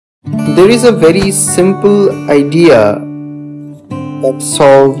There is a very simple idea that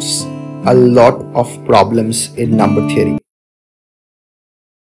solves a lot of problems in number theory.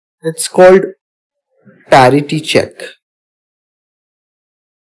 It's called parity check.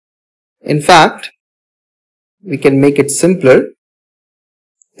 In fact, we can make it simpler.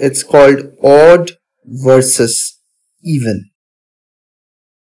 It's called odd versus even.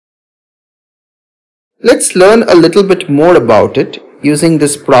 Let's learn a little bit more about it using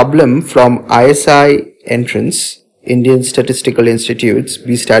this problem from ISI entrance, Indian Statistical Institute's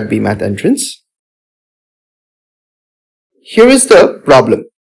BStat BMath entrance. Here is the problem.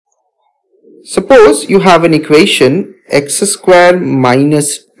 Suppose you have an equation x square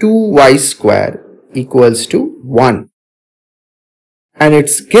minus 2y square equals to 1. And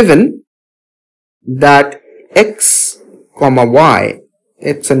it's given that x and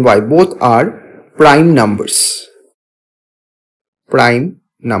y both are prime numbers.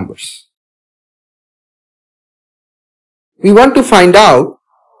 We want to find out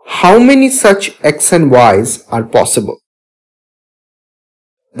how many such x and y's are possible.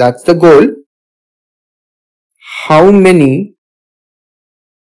 That's the goal. How many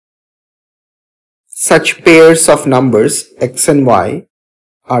such pairs of numbers x and y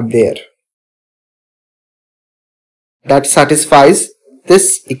are there that satisfies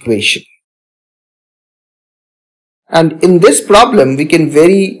this equation? And in this problem, we can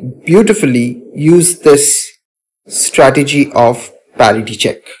very beautifully use this strategy of parity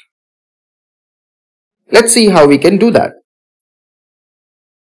check. Let's see how we can do that.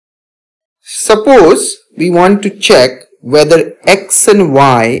 Suppose we want to check whether x and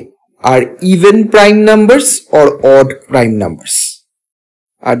y are even prime numbers or odd prime numbers.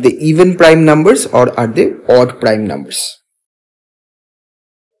 Are they even prime numbers or are they odd prime numbers?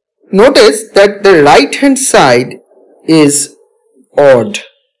 Notice that the right hand side is odd.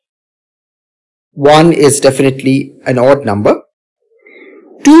 1 is definitely an odd number.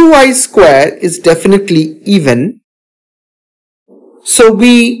 2y square is definitely even. So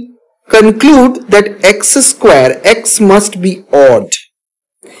we conclude that x must be odd,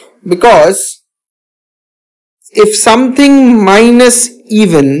 because if something minus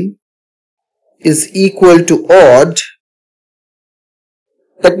even is equal to odd,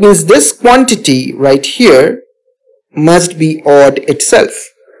 that means this quantity right here must be odd itself.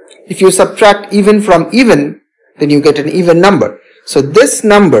 If you subtract even from even, then you get an even number. So this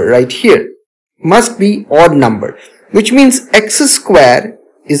number right here must be odd number, which means x square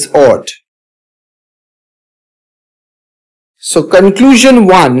is odd. So conclusion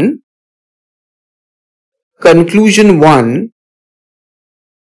 1,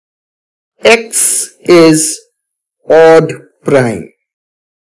 x is odd prime.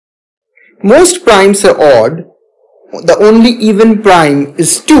 Most primes are odd. The only even prime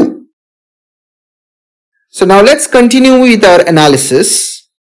is 2. So now let's continue with our analysis.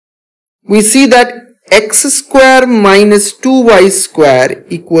 We see that x square minus 2y square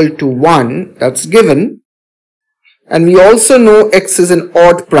equal to 1, that's given. And we also know x is an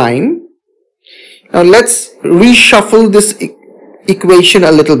odd prime. Now let's reshuffle this equation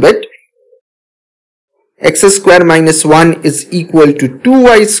a little bit. X square minus 1 is equal to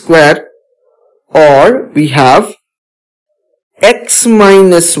 2y square, or we have x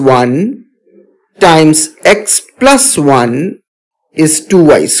minus 1 times x plus 1 is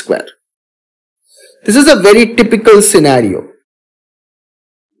 2y square. This is a very typical scenario.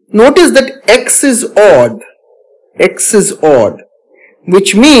 Notice that x is odd,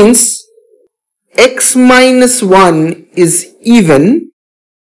 which means x minus 1 is even,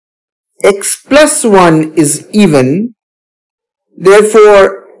 x plus 1 is even.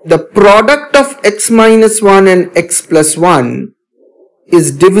 Therefore, the product of x minus 1 and x plus 1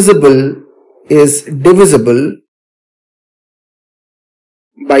 is divisible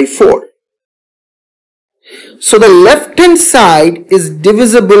by 4. So the left hand side is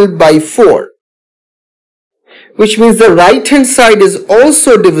divisible by 4, which means the right hand side is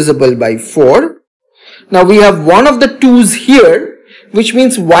also divisible by 4. Now we have one of the 2's here, which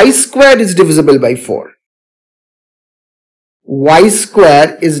means y square is divisible by 4. Y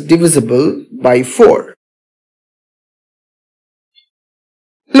square is divisible by 4.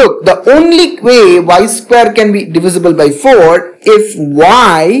 Look, the only way y square can be divisible by 4 if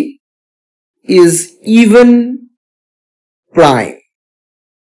y is even prime,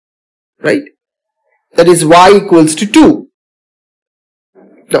 right? That is y equals to 2.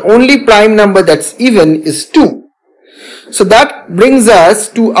 The only prime number that's even is 2. So that brings us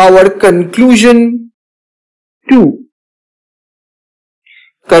to our conclusion 2.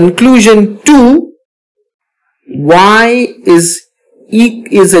 Conclusion 2, y is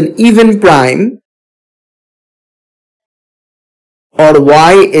is an even prime or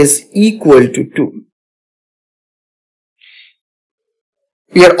y is equal to 2.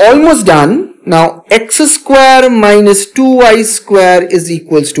 We are almost done. Now x square minus 2y square is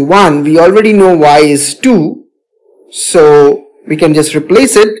equals to 1. We already know y is 2. So we can just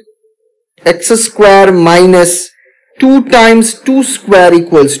replace it. X square minus 2 times 2 square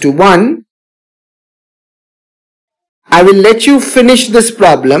equals to 1. I will let you finish this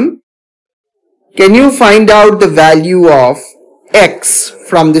problem. Can you find out the value of x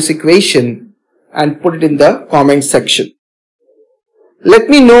from this equation and put it in the comment section? Let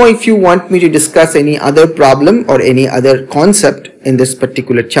me know if you want me to discuss any other problem or any other concept in this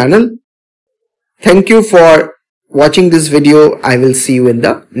particular channel. Thank you for watching this video. I will see you in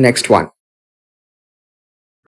the next one.